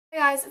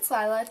guys, it's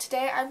Lila.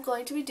 Today I'm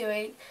going to be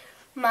doing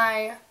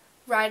my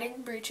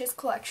riding breeches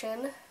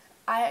collection.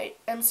 I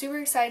am super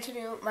excited to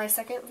do my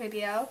second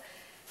video,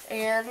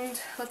 and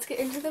let's get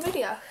into the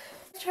video.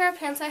 The pair of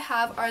pants I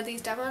have are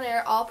these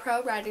Debonair All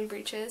Pro riding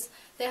breeches.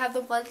 They have the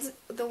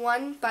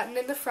one button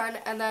in the front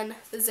and then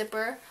the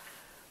zipper.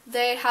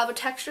 They have a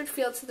textured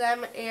feel to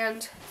them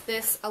and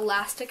this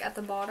elastic at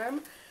the bottom.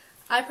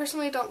 I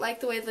personally don't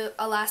like the way the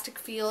elastic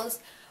feels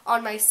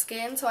on my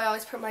skin, so I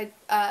always put my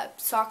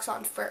socks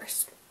on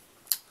first,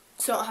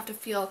 so I don't have to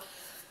feel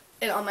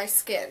it on my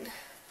skin.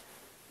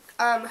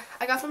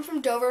 I got them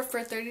from Dover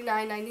for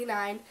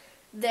 $39.99.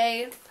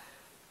 They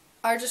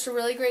are just a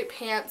really great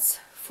pants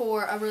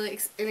for a really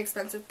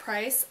inexpensive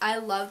price. I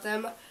love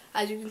them.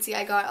 As you can see,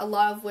 I got a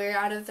lot of wear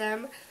out of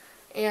them,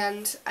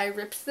 and I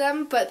ripped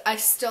them, but I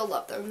still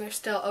love them. They're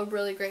still a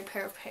really great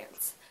pair of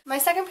pants. My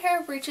second pair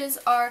of breeches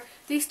are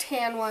these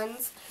tan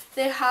ones.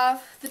 They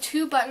have the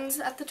two buttons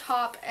at the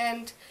top,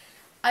 and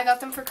I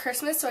got them for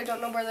Christmas, so I don't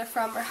know where they're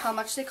from or how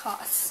much they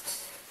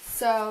cost.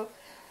 So,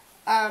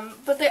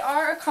 but they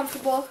are a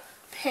comfortable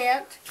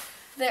pant.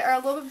 They are a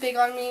little bit big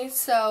on me,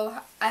 so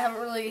I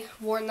haven't really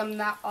worn them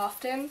that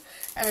often,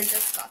 and I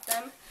just got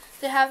them.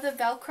 They have the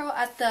Velcro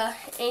at the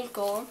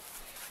ankle,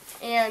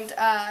 and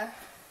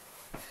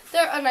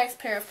they're a nice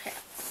pair of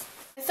pants.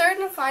 The third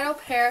and final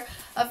pair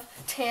of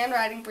tan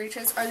riding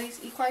breeches are these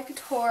Equine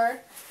Couture,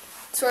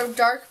 sort of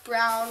dark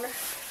brown,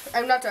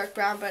 not dark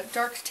brown, but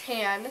dark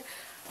tan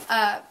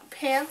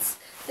pants.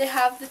 They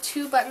have the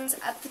two buttons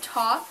at the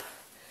top,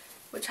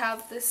 which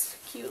have this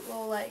cute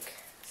little, like,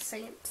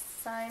 saint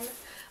sign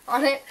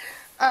on it.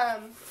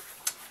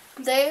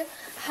 They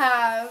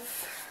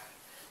have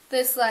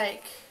this,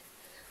 like,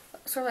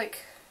 sort of, like,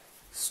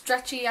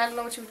 stretchy, I don't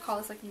know what you would call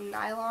this, like,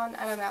 nylon,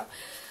 I don't know,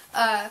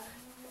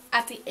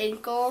 at the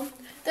ankle.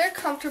 They're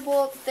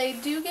comfortable. They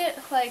do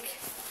get, like,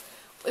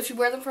 if you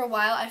wear them for a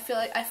while, I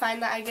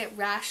find that I get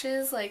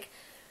rashes, like,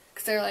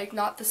 because they're, like,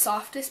 not the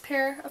softest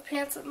pair of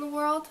pants in the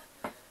world.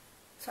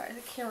 Sorry,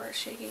 the camera is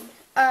shaking.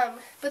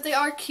 But they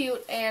are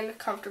cute and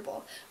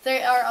comfortable.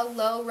 They are a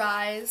low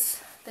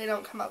rise. They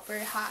don't come up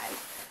very high.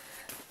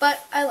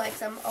 But I like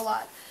them a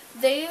lot.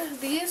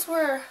 These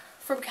were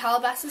from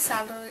Calabasas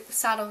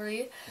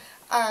Saddlery.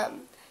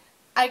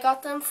 I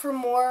got them for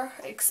more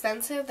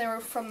expensive. They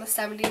were from the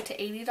 $70 to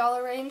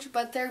 $80 range,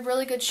 but they're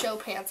really good show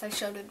pants. I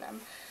showed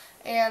them,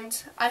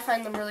 and I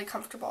find them really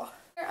comfortable.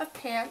 A pair of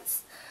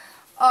pants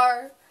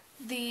are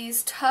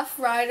these Tough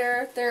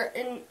Rider. They're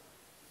in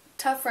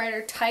Tough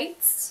Rider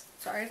tights.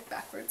 Sorry,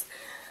 backwards.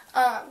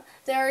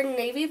 They're in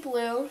navy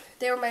blue.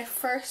 They were my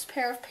first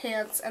pair of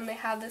pants, and they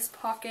have this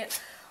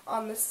pocket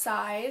on the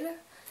side.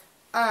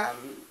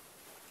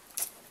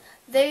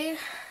 They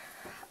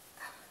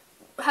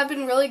have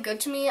been really good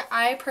to me.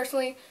 I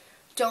personally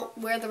don't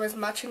wear them as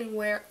much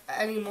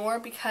anymore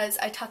because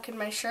I tuck in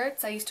my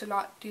shirts. I used to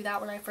not do that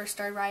when I first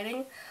started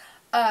riding.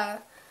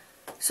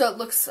 So it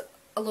looks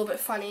a little bit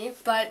funny,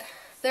 but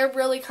they're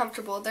really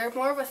comfortable. They're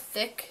more of a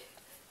thick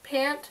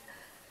pant,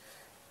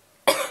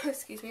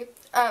 excuse me,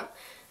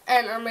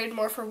 and are made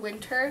more for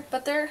winter,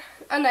 but they're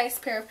a nice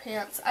pair of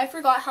pants. I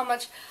forgot how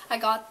much I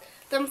got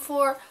them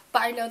for,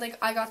 but I know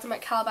I got them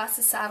at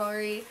Calabasas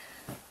Saddlery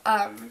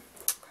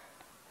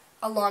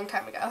a long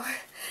time ago.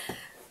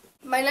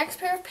 My next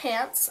pair of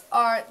pants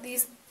are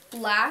these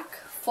black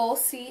full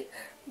seat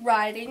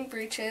riding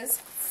breeches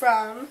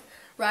from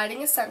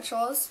Riding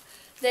Essentials.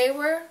 They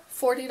were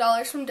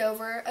 $40 from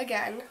Dover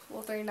again.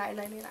 Well,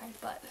 $39.99,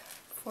 but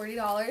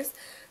 $40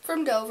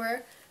 from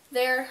Dover.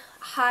 They're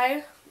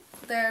high,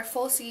 they're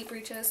full seat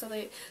breeches, so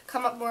they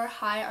come up more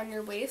high on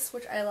your waist,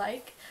 which I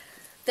like.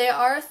 They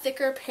are a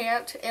thicker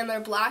pant, and they're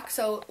black,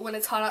 so when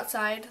it's hot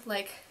outside,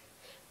 like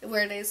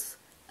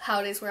how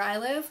it is where I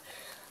live,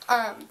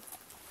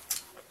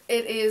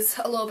 it is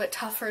a little bit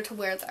tougher to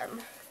wear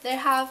them. They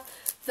have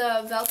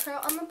the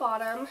Velcro on the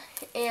bottom,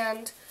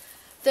 and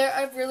they're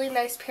a really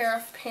nice pair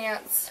of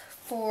pants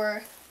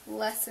for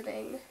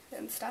lessoning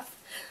and stuff,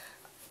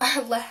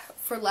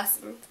 for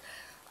lessons.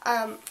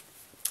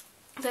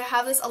 They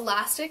have this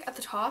elastic at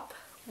the top,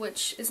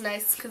 which is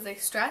nice because they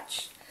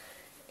stretch,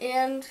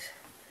 and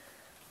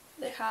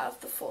they have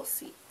the full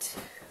seat.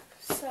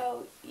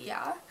 So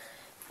yeah,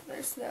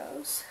 there's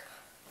those.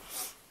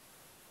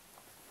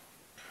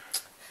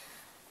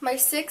 My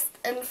sixth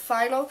and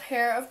final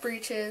pair of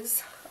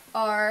breeches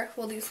are,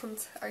 well, these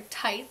ones are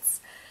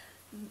tights.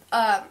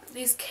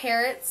 These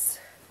Carrots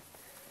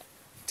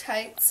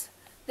tights.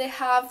 They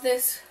have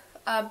this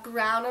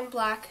brown and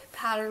black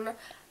pattern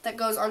that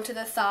goes onto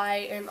the thigh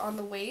and on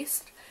the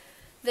waist.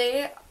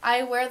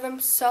 I wear them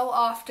so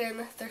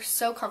often. They're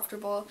so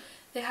comfortable.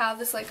 They have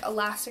this, like,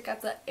 elastic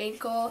at the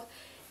ankle,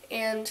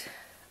 and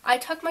I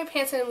tuck my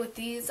pants in with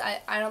these.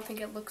 I don't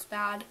think it looks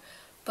bad,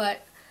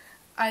 but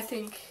I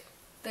think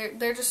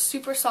they're just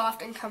super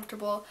soft and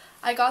comfortable.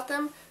 I got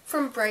them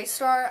from Bright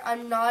Star.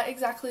 I'm not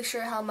exactly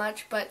sure how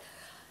much, but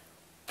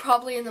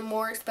probably in the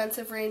more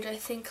expensive range. I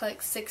think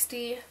like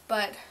 60,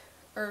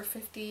 or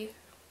 50.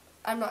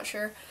 I'm not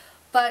sure,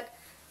 but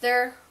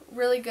they're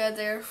really good.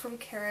 They're from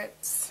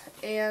Carrots,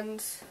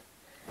 and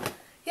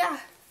yeah.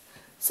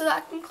 So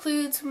that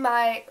concludes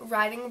my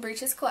riding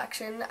breeches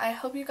collection. I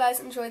hope you guys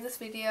enjoyed this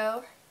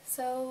video.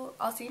 So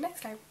I'll see you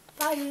next time.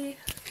 Bye!